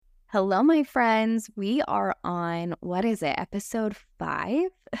Hello, my friends. We are on, what is it, episode 5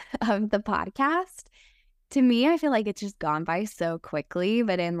 of the podcast. To me, I feel like it's just gone by so quickly,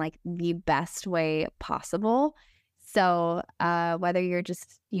 but in like the best way possible. So, whether you're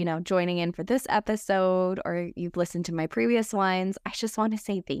just, joining in for this episode or you've listened to my previous ones, I just want to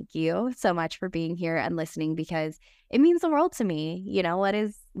say thank you so much for being here and listening because it means the world to me. What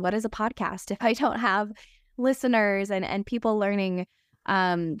is a podcast if I don't have listeners and people learning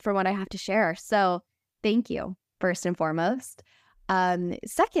from what I have to share? So, thank you first and foremost.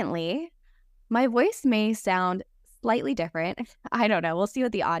 Secondly, my voice may sound slightly different. I don't know. We'll see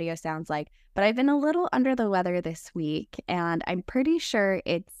what the audio sounds like. But I've been a little under the weather this week, and I'm pretty sure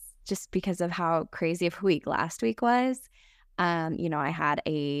it's just because of how crazy of a week last week was. I had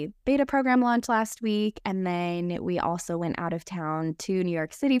a beta program launch last week, and then we also went out of town to New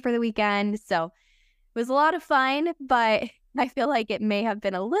York City for the weekend. So it was a lot of fun, but I feel like it may have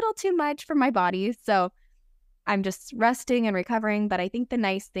been a little too much for my body. So I'm just resting and recovering. But I think the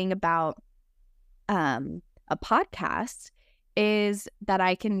nice thing about a podcast is that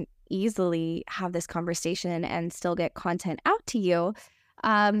I can easily have this conversation and still get content out to you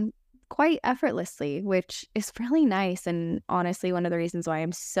um, quite effortlessly, which is really nice. And honestly, one of the reasons why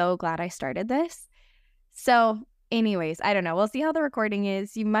I'm so glad I started this. So, anyways, I don't know. We'll see how the recording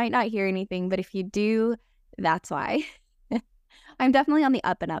is. You might not hear anything, but if you do, that's why. I'm definitely on the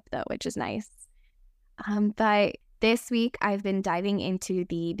up and up, though, which is nice. But this week, I've been diving into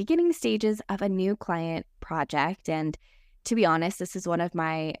the beginning stages of a new client project. And to be honest, this is one of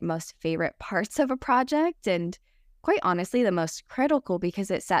my most favorite parts of a project. And quite honestly, the most critical because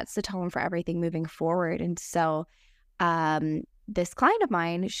it sets the tone for everything moving forward. And so this client of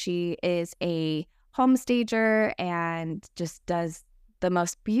mine, she is a home stager and just does the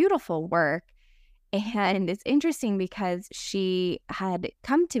most beautiful work. And it's interesting because she had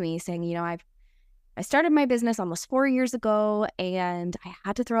come to me saying, I started my business almost 4 years ago, and I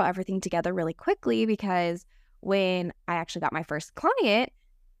had to throw everything together really quickly because when I actually got my first client,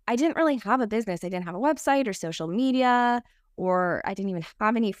 I didn't really have a business. I didn't have a website or social media, or I didn't even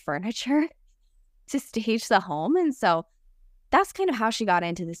have any furniture to stage the home. And so that's kind of how she got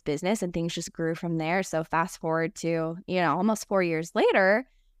into this business, and things just grew from there. So fast forward to, almost 4 years later,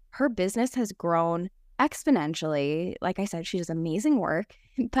 her business has grown exponentially. Like I said, she does amazing work,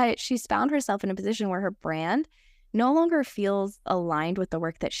 but she's found herself in a position where her brand no longer feels aligned with the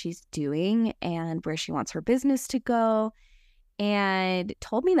work that she's doing and where she wants her business to go. And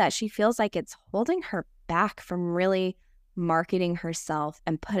told me that she feels like it's holding her back from really marketing herself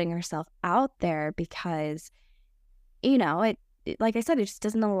and putting herself out there because like I said, it just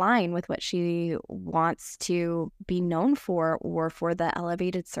doesn't align with what she wants to be known for or for the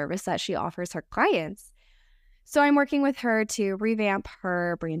elevated service that she offers her clients. So I'm working with her to revamp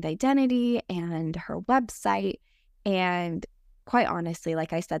her brand identity and her website. And quite honestly,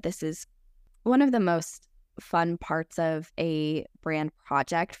 like I said, this is one of the most fun parts of a brand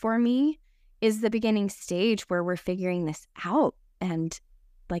project for me is the beginning stage where we're figuring this out. And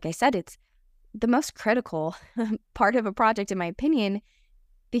like I said, it's the most critical part of a project, in my opinion,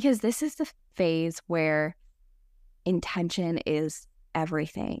 because this is the phase where intention is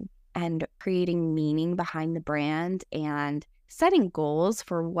everything and creating meaning behind the brand and setting goals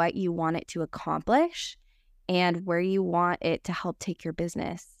for what you want it to accomplish and where you want it to help take your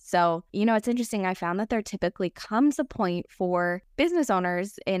business. So, it's interesting. I found that there typically comes a point for business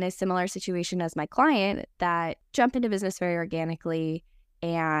owners in a similar situation as my client that jump into business very organically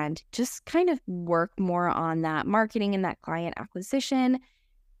and just kind of work more on that marketing and that client acquisition,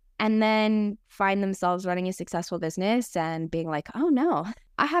 and then find themselves running a successful business and being like, oh no,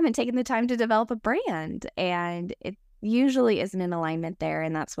 I haven't taken the time to develop a brand. And it usually isn't in alignment there.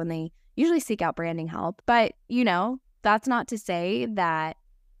 And that's when they usually seek out branding help. But, that's not to say that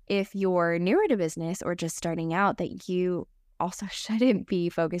if you're newer to business or just starting out, that you also shouldn't be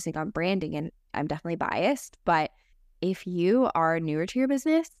focusing on branding. And I'm definitely biased, but if you are newer to your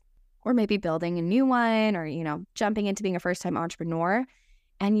business or maybe building a new one or, jumping into being a first-time entrepreneur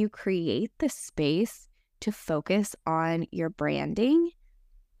and you create the space to focus on your branding,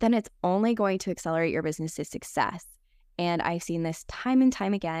 then it's only going to accelerate your business's success. And I've seen this time and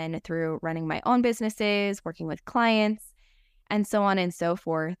time again through running my own businesses, working with clients, and so on and so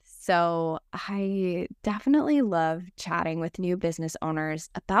forth. So I definitely love chatting with new business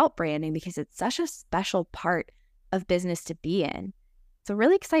owners about branding because it's such a special part of business to be in. It's a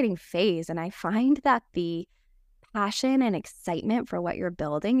really exciting phase. And I find that the passion and excitement for what you're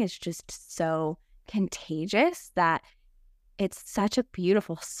building is just so contagious that it's such a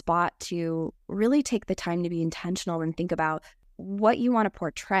beautiful spot to really take the time to be intentional and think about what you want to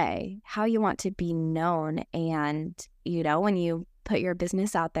portray, how you want to be known. And, when you put your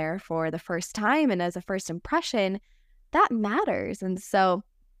business out there for the first time and as a first impression, that matters. And so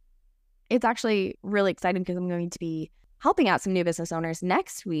it's actually really exciting because I'm going to be helping out some new business owners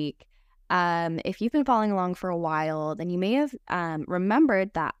next week. If you've been following along for a while, then you may have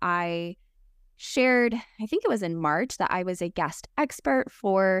remembered that I shared, I think it was in March, that I was a guest expert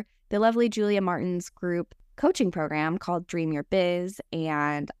for the lovely Julia Martin's group coaching program called Dream Your Biz.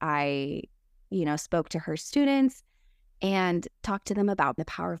 And I, spoke to her students and talked to them about the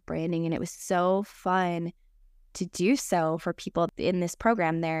power of branding. And it was so fun to do so for people in this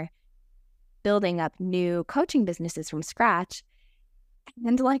program. They're building up new coaching businesses from scratch.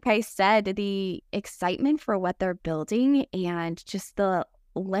 And like I said, the excitement for what they're building and just the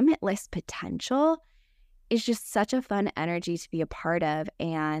limitless potential is just such a fun energy to be a part of.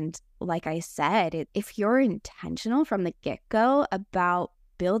 And like I said, if you're intentional from the get-go about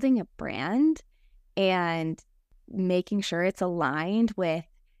building a brand and making sure it's aligned with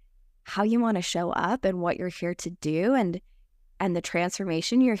how you want to show up and what you're here to do and the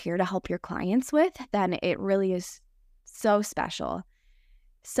transformation you're here to help your clients with, then it really is so special.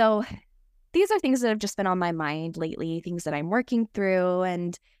 So these are things that have just been on my mind lately, things that I'm working through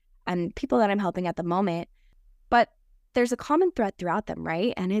and people that I'm helping at the moment. But there's a common thread throughout them,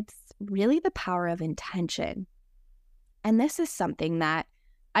 right? And it's really the power of intention. And this is something that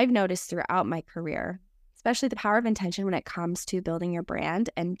I've noticed throughout my career, especially the power of intention when it comes to building your brand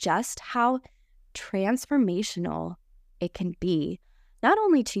and just how transformational it can be, not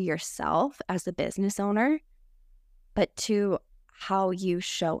only to yourself as a business owner, but to how you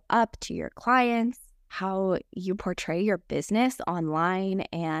show up to your clients, how you portray your business online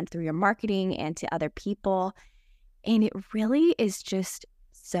and through your marketing and to other people. And it really is just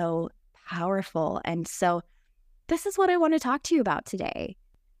so powerful. And so this is what I want to talk to you about today.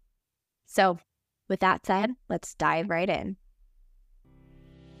 So with that said, let's dive right in.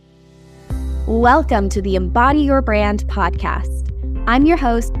 Welcome to the Embody Your Brand podcast. I'm your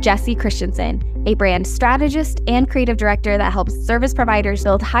host, Jessie Christensen, a brand strategist and creative director that helps service providers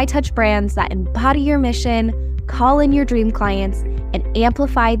build high-touch brands that embody your mission, call in your dream clients, and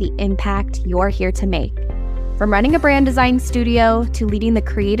amplify the impact you're here to make. From running a brand design studio to leading the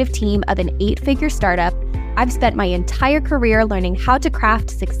creative team of an 8-figure startup, I've spent my entire career learning how to craft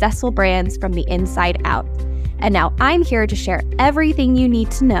successful brands from the inside out. And now I'm here to share everything you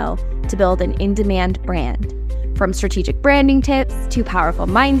need to know to build an in-demand brand. From strategic branding tips to powerful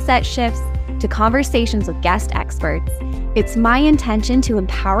mindset shifts to conversations with guest experts, it's my intention to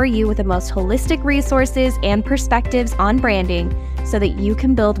empower you with the most holistic resources and perspectives on branding so that you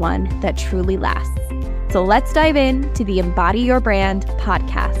can build one that truly lasts. So let's dive in to the Embody Your Brand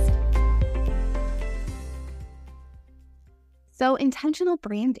podcast. So intentional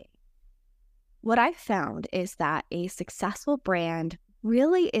branding. What I've found is that a successful brand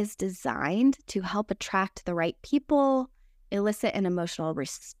really is designed to help attract the right people, elicit an emotional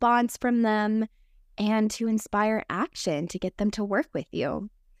response from them, and to inspire action to get them to work with you.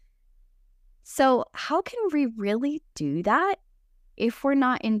 So how can we really do that if we're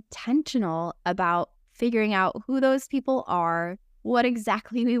not intentional about figuring out who those people are, what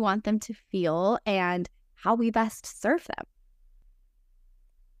exactly we want them to feel, and how we best serve them?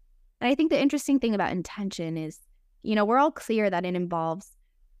 And I think the interesting thing about intention is, we're all clear that it involves,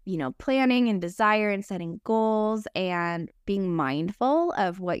 planning and desire and setting goals and being mindful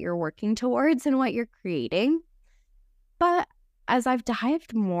of what you're working towards and what you're creating. But as I've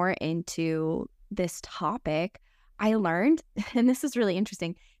dived more into this topic, I learned, and this is really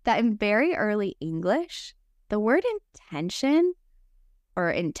interesting, that in very early English, the word intention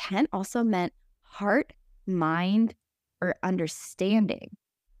or intent also meant heart, mind, or understanding.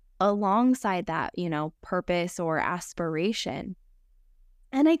 Alongside that, purpose or aspiration.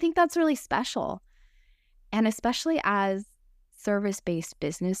 And I think that's really special. And especially as service-based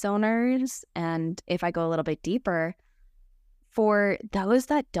business owners, and if I go a little bit deeper, for those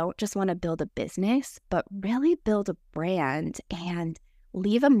that don't just want to build a business, but really build a brand and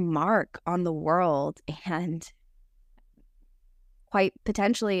leave a mark on the world and quite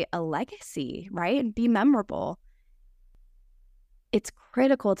potentially a legacy, right? And be memorable. It's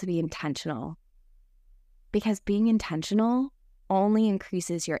critical to be intentional because being intentional only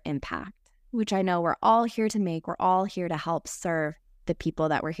increases your impact, which I know we're all here to make. We're all here to help serve the people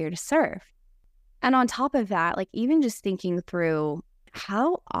that we're here to serve. And on top of that, even just thinking through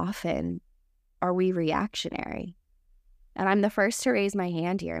how often are we reactionary? And I'm the first to raise my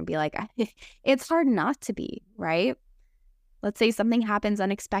hand here and be like, it's hard not to be, right? Let's say something happens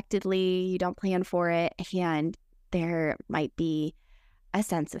unexpectedly, you don't plan for it, and There might be a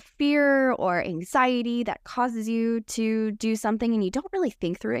sense of fear or anxiety that causes you to do something and you don't really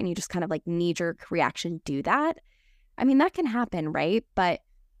think through it and you just kind of like knee-jerk reaction do that. I mean, that can happen, right? But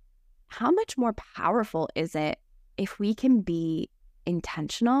how much more powerful is it if we can be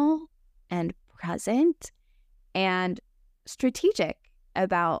intentional and present and strategic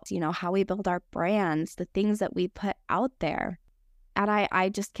about, how we build our brands, the things that we put out there? And I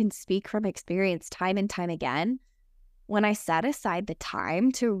just can speak from experience time and time again. When I set aside the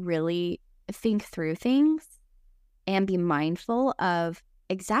time to really think through things and be mindful of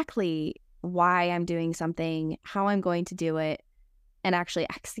exactly why I'm doing something, how I'm going to do it, and actually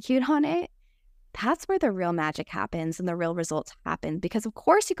execute on it, that's where the real magic happens and the real results happen. Because of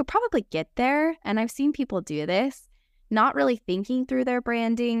course you could probably get there, and I've seen people do this, not really thinking through their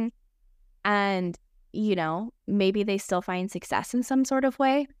branding, and maybe they still find success in some sort of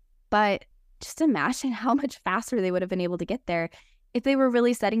way, but just imagine how much faster they would have been able to get there if they were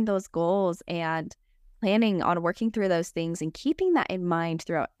really setting those goals and planning on working through those things and keeping that in mind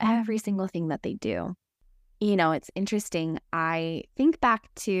throughout every single thing that they do. It's interesting. I think back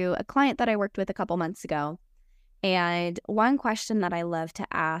to a client that I worked with a couple months ago, and one question that I love to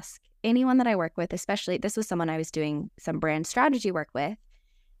ask anyone that I work with, especially this was someone I was doing some brand strategy work with,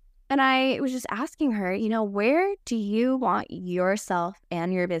 and I was just asking her, where do you want yourself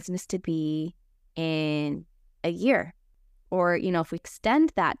and your business to be in a year? Or, if we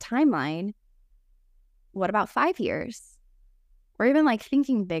extend that timeline, what about 5 years? Or even like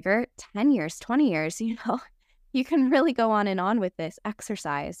thinking bigger, 10 years, 20 years, you can really go on and on with this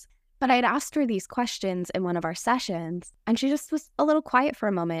exercise. But I'd asked her these questions in one of our sessions, and she just was a little quiet for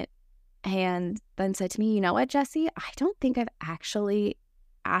a moment and then said to me, you know what, Jessie, I don't think I've actually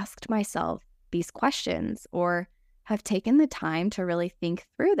asked myself these questions or have taken the time to really think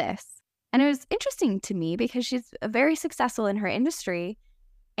through this. And it was interesting to me because she's very successful in her industry.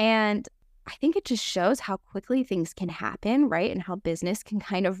 And I think it just shows how quickly things can happen, right? And how business can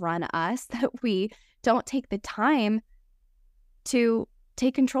kind of run us, that we don't take the time to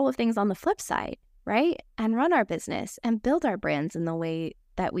take control of things on the flip side, right? And run our business and build our brands in the way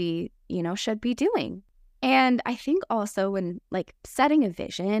that we, should be doing. And I think also when like setting a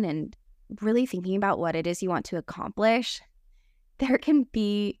vision and really thinking about what it is you want to accomplish, there can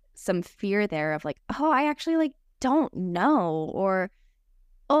be some fear there of like, oh, I actually like don't know, or,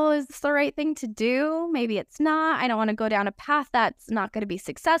 oh, is this the right thing to do? Maybe it's not. I don't want to go down a path that's not going to be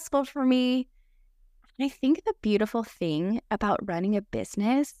successful for me. And I think the beautiful thing about running a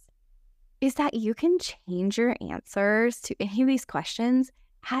business is that you can change your answers to any of these questions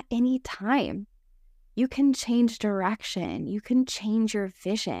at any time. You can change direction. You can change your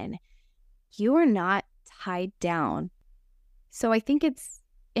vision. You are not tied down. So I think it's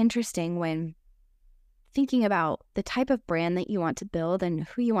interesting when thinking about the type of brand that you want to build and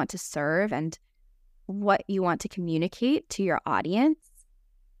who you want to serve and what you want to communicate to your audience.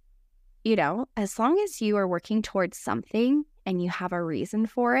 As long as you are working towards something and you have a reason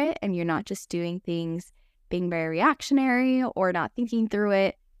for it and you're not just doing things being very reactionary or not thinking through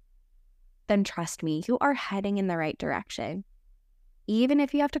it, then trust me, you are heading in the right direction. Even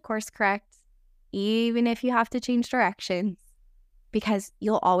if you have to course correct, even if you have to change directions, because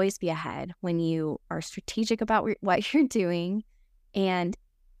you'll always be ahead when you are strategic about what you're doing. And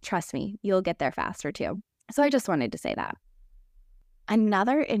trust me, you'll get there faster too. So I just wanted to say that.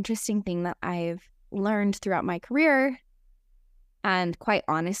 Another interesting thing that I've learned throughout my career, and quite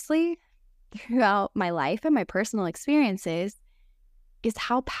honestly, throughout my life and my personal experiences, is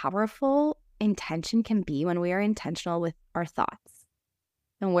how powerful intention can be when we are intentional with our thoughts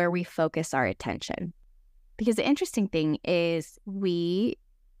and where we focus our attention. Because the interesting thing is we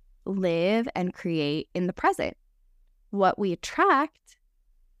live and create in the present. What we attract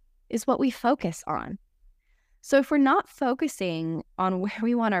is what we focus on. So if we're not focusing on where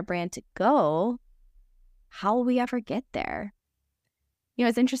we want our brand to go, how will we ever get there?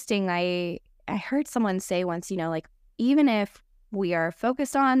 It's interesting. I heard someone say once, like even if we are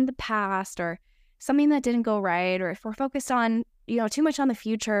focused on the past or something that didn't go right, or if we're focused on, too much on the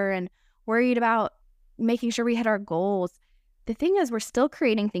future and worried about making sure we hit our goals, the thing is we're still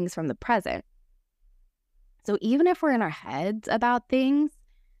creating things from the present. So even if we're in our heads about things,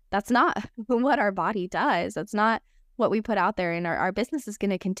 that's not what our body does. That's not what we put out there, and our business is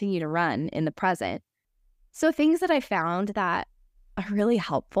going to continue to run in the present. So things that I found that are really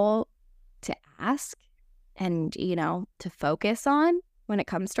helpful to ask and, to focus on when it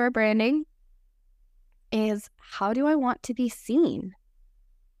comes to our branding is, how do I want to be seen?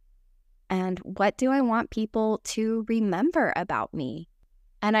 And what do I want people to remember about me?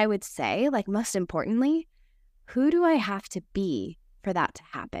 And I would say, like, most importantly, who do I have to be for that to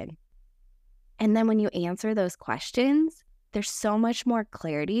happen? And then when you answer those questions, there's so much more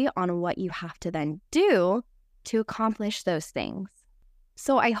clarity on what you have to then do to accomplish those things.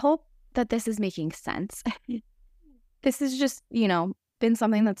 So I hope that this is making sense. This has just, been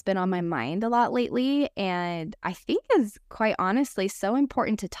something that's been on my mind a lot lately, and I think is quite honestly so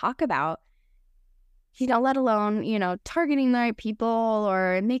important to talk about, let alone, targeting the right people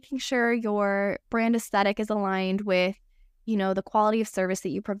or making sure your brand aesthetic is aligned with, the quality of service that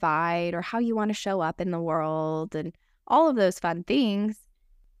you provide or how you want to show up in the world and all of those fun things.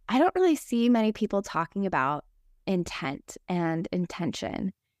 I don't really see many people talking about intent and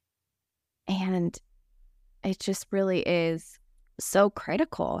intention. And it just really is so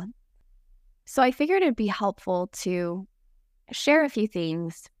critical. So I figured it'd be helpful to share a few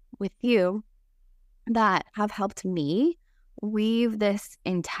things with you that have helped me weave this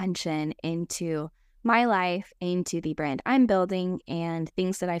intention into my life, into the brand I'm building, and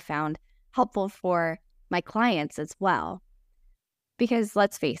things that I found helpful for my clients as well. Because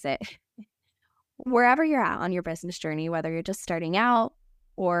let's face it, wherever you're at on your business journey, whether you're just starting out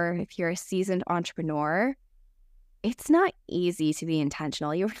or if you're a seasoned entrepreneur, it's not easy to be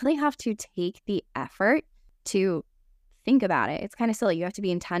intentional. You really have to take the effort to think about it. It's kind of silly. You have to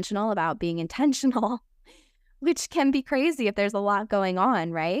be intentional about being intentional, which can be crazy if there's a lot going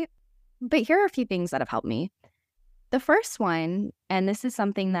on, right? But here are a few things that have helped me. The first one, and this is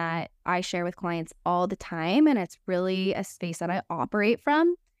something that I share with clients all the time, and it's really a space that I operate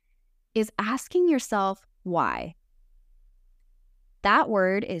from, is asking yourself why. That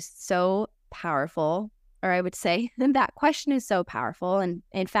word is so powerful, or I would say that question is so powerful. And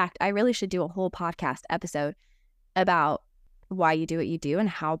in fact, I really should do a whole podcast episode about why you do what you do and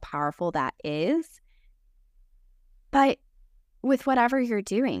how powerful that is. But with whatever you're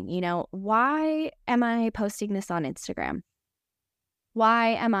doing, why am I posting this on Instagram? Why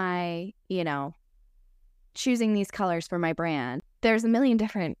am I, choosing these colors for my brand? There's a million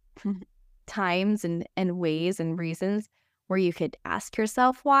different times and ways and reasons where you could ask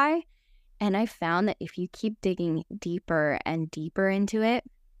yourself why. And I found that if you keep digging deeper and deeper into it,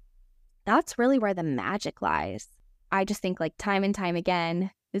 that's really where the magic lies. I just think time and time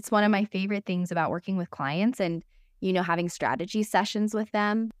again, it's one of my favorite things about working with clients and, having strategy sessions with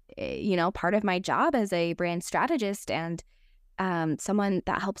them. Part of my job as a brand strategist and someone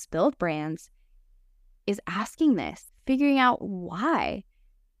that helps build brands is asking this, figuring out why.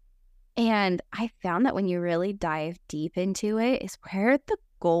 And I found that when you really dive deep into it is where the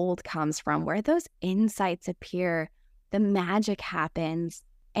gold comes from, where those insights appear, the magic happens,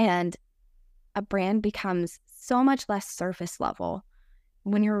 and a brand becomes so much less surface level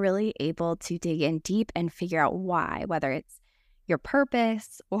when you're really able to dig in deep and figure out why, whether it's your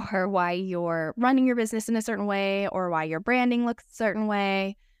purpose or why you're running your business in a certain way or why your branding looks a certain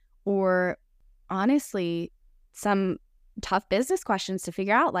way, or honestly, some tough business questions to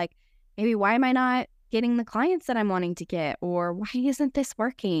figure out, like maybe why am I not getting the clients that I'm wanting to get, or why isn't this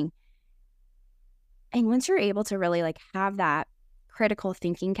working? And once you're able to really have that critical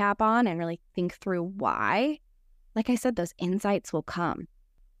thinking cap on and really think through why, like I said, those insights will come.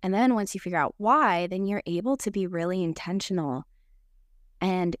 And then once you figure out why, then you're able to be really intentional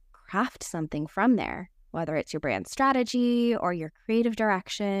and craft something from there, whether it's your brand strategy or your creative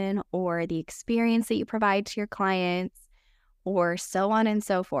direction or the experience that you provide to your clients or so on and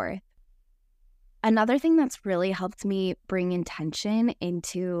so forth. Another thing that's really helped me bring intention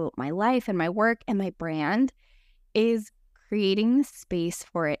into my life and my work and my brand is creating the space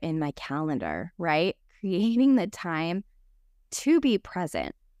for it in my calendar, right? Creating the time to be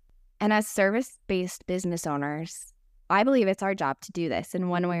present. And as service-based business owners, I believe it's our job to do this in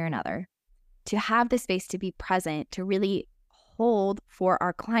one way or another, to have the space to be present, to really hold for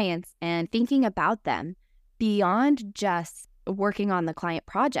our clients and thinking about them beyond just working on the client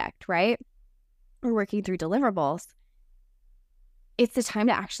project, right? Or working through deliverables. It's the time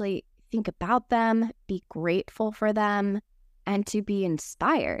to actually think about them, be grateful for them, and to be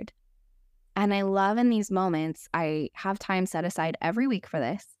inspired. And I love in these moments, I have time set aside every week for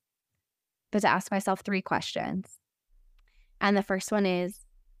this, but to ask myself 3 questions. And the first one is,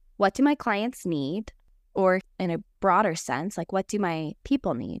 what do my clients need? Or in a broader sense, what do my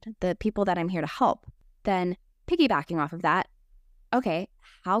people need? The people that I'm here to help. Then piggybacking off of that, okay,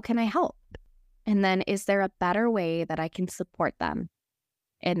 how can I help? And then is there a better way that I can support them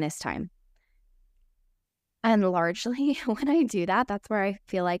in this time? And largely when I do that, that's where I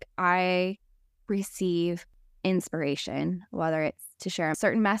feel like I receive inspiration, whether it's to share a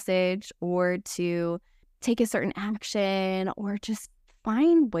certain message or to take a certain action or just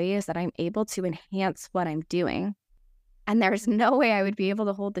find ways that I'm able to enhance what I'm doing. And there's no way I would be able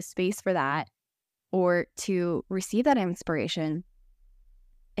to hold the space for that or to receive that inspiration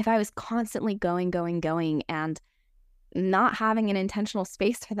if I was constantly going, and not having an intentional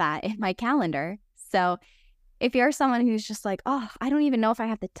space for that in my calendar. So if you're someone who's just like, oh, I don't even know if I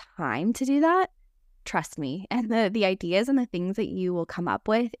have the time to do that, trust me. And the ideas and the things that you will come up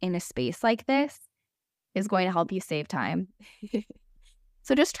with in a space like this is going to help you save time.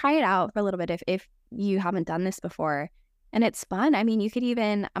 So just try it out for a little bit if you haven't done this before. And it's fun. I mean, you could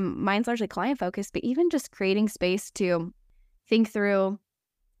even, mine's largely client focused, but even just creating space to think through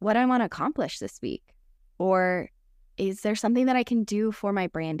what I want to accomplish this week. Or is there something that I can do for my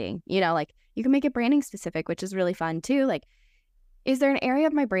branding? Like you can make it branding specific, which is really fun too. Like, is there an area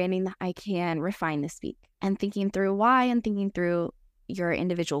of my branding that I can refine this week? And thinking through why, and thinking through your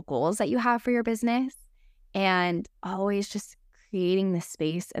individual goals that you have for your business, and always just creating the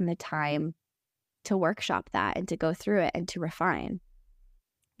space and the time to workshop that and to go through it and to refine.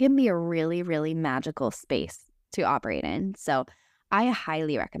 It can be a really, really magical space to operate in. So I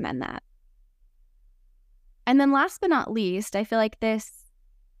highly recommend that. And then last but not least, I feel like this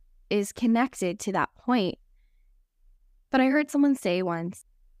is connected to that point. But I heard someone say once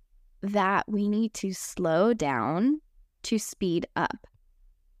that we need to slow down to speed up.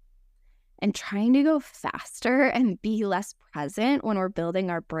 And trying to go faster and be less present when we're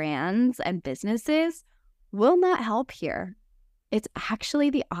building our brands and businesses will not help here. It's actually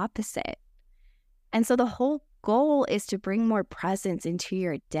the opposite. And so the whole goal is to bring more presence into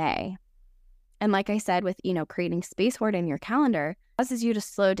your day. And like I said, with, creating space for it in your calendar, causes you to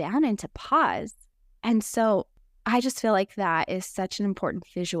slow down and to pause. And so I just feel like that is such an important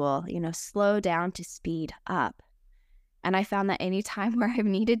visual, slow down to speed up. And I found that any time where I've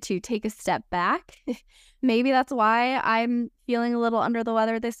needed to take a step back, maybe that's why I'm feeling a little under the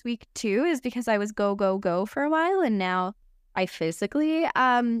weather this week too, is because I was go for a while. And now I physically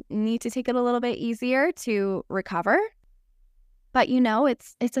need to take it a little bit easier to recover. But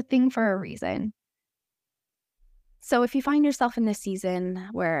it's a thing for a reason. So if you find yourself in this season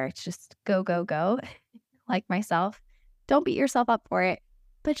where it's just go, like myself, don't beat yourself up for it.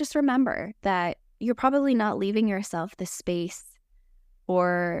 But just remember that you're probably not leaving yourself the space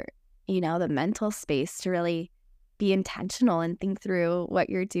or, the mental space to really be intentional and think through what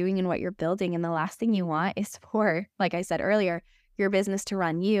you're doing and what you're building. And the last thing you want is for, like I said earlier, your business to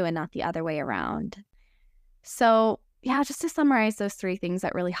run you and not the other way around. So yeah, just to summarize those 3 things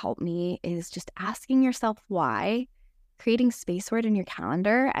that really help me is just asking yourself why, creating space for it in your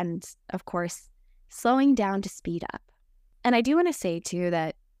calendar, and of course, slowing down to speed up. And I do want to say too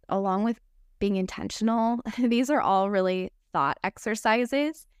that along with being intentional, these are all really thought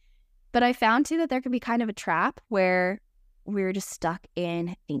exercises. But I found too that there could be kind of a trap where we're just stuck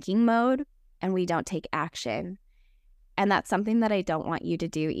in thinking mode and we don't take action. And that's something that I don't want you to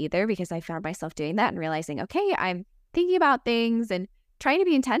do either, because I found myself doing that and realizing, okay, I'm thinking about things and trying to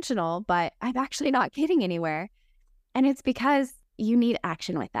be intentional, but I'm actually not getting anywhere. And it's because you need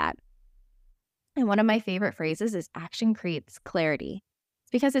action with that. And one of my favorite phrases is action creates clarity.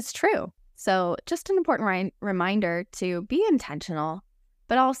 It's because it's true. So just an important reminder to be intentional,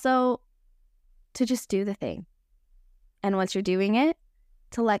 but also to just do the thing. And once you're doing it,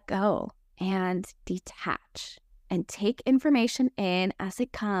 to let go and detach and take information in as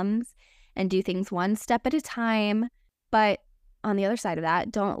it comes and do things one step at a time. But on the other side of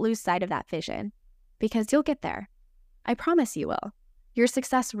that, don't lose sight of that vision, because you'll get there. I promise you will. Your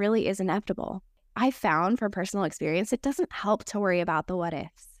success really is inevitable. I found from personal experience, it doesn't help to worry about the what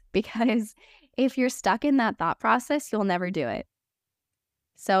ifs, because if you're stuck in that thought process, you'll never do it.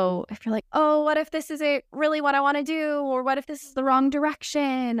 So if you're like, oh, what if this isn't really what I want to do? Or what if this is the wrong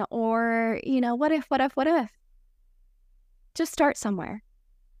direction? Or, what if? Just start somewhere.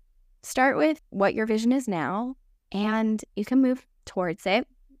 Start with what your vision is now, and you can move towards it.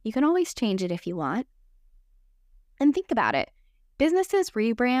 You can always change it if you want. And think about it. Businesses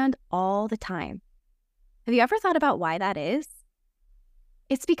rebrand all the time. Have you ever thought about why that is?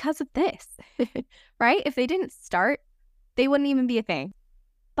 It's because of this, right? If they didn't start, they wouldn't even be a thing.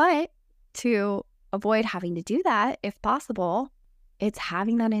 But to avoid having to do that, if possible, it's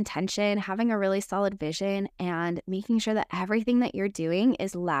having that intention, having a really solid vision, and making sure that everything that you're doing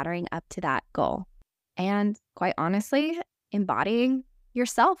is laddering up to that goal. And quite honestly, embodying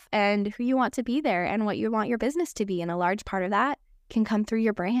yourself and who you want to be there and what you want your business to be. And a large part of that can come through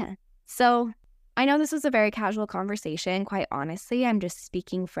your brand. So I know this was a very casual conversation. Quite honestly, I'm just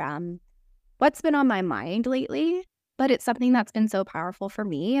speaking from what's been on my mind lately, but it's something that's been so powerful for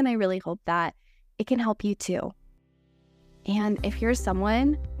me. And I really hope that it can help you too. And if you're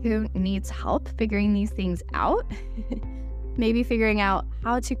someone who needs help figuring these things out, maybe figuring out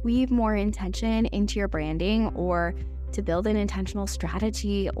how to weave more intention into your branding or to build an intentional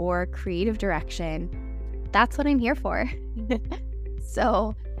strategy or creative direction, that's what I'm here for.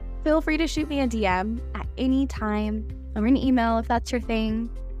 So feel free to shoot me a DM at any time or an email if that's your thing.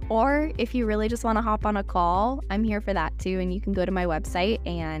 Or if you really just want to hop on a call, I'm here for that too. And you can go to my website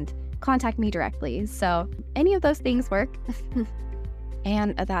and contact me directly. So any of those things work.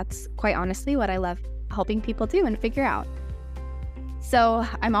 And that's quite honestly what I love helping people do and figure out. So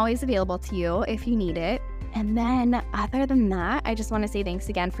I'm always available to you if you need it. And then other than that, I just want to say thanks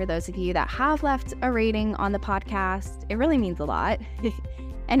again for those of you that have left a rating on the podcast. It really means a lot.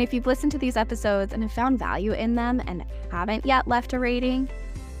 And if you've listened to these episodes and have found value in them and haven't yet left a rating,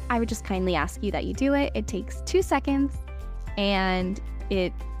 I would just kindly ask you that you do it. It takes 2 seconds and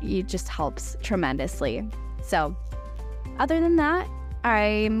it just helps tremendously. So other than that,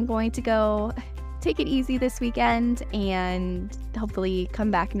 I'm going to go take it easy this weekend and hopefully come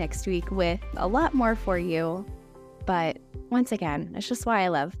back next week with a lot more for you. But once again, it's just why I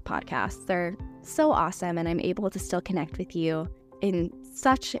love podcasts. They're so awesome and I'm able to still connect with you in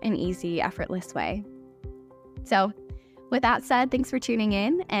such an easy, effortless way. So with that said, thanks for tuning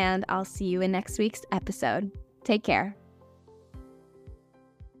in and I'll see you in next week's episode. Take care.